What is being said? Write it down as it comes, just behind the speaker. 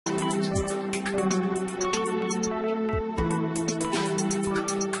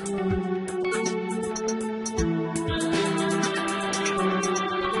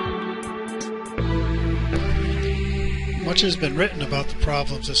Much has been written about the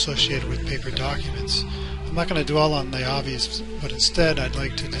problems associated with paper documents. I'm not going to dwell on the obvious, but instead I'd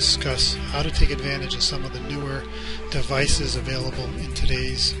like to discuss how to take advantage of some of the newer devices available in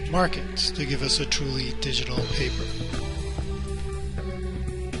today's markets to give us a truly digital paper.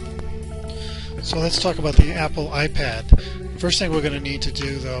 So let's talk about the Apple iPad. First thing we're going to need to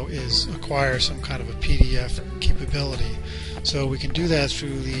do though is acquire some kind of a PDF capability. So we can do that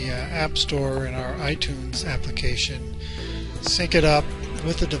through the App Store in our iTunes application, sync it up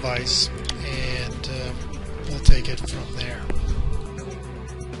with the device, and we'll take it from there.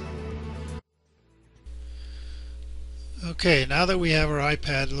 Okay, now that we have our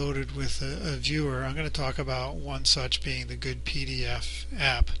iPad loaded with a viewer, I'm going to talk about one such being the Good PDF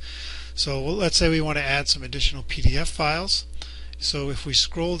app. So let's say we want to add some additional PDF files. So if we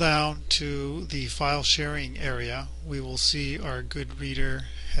scroll down to the file sharing area, we will see our Good Reader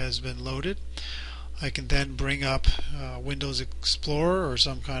has been loaded. I can then bring up Windows Explorer or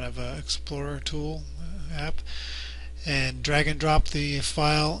some kind of Explorer tool app and drag and drop the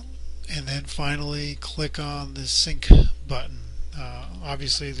file, and then finally click on the sync button.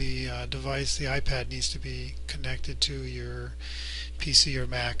 Obviously the device, the iPad, needs to be connected to your PC or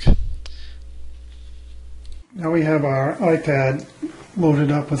Mac. Now we have our iPad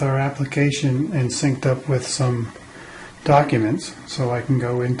loaded up with our application and synced up with some documents. So I can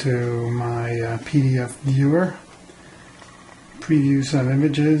go into my PDF viewer, preview some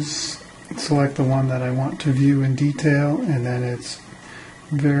images, select the one that I want to view in detail, and then it's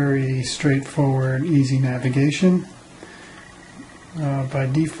very straightforward, easy navigation. By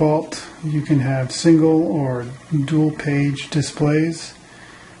default, you can have single or dual page displays.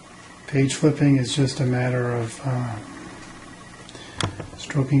 Page flipping is just a matter of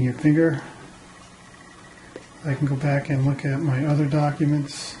stroking your finger. I can go back and look at my other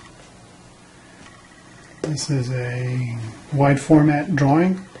documents. This is a wide format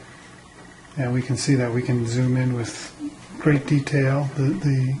drawing, and we can see that we can zoom in with great detail.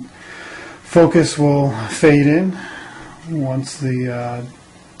 The focus will fade in once the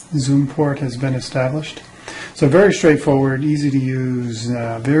zoom port has been established. So very straightforward, easy to use,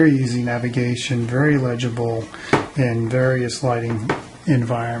 very easy navigation, very legible in various lighting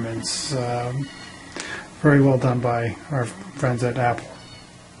environments. Very well done by our friends at Apple.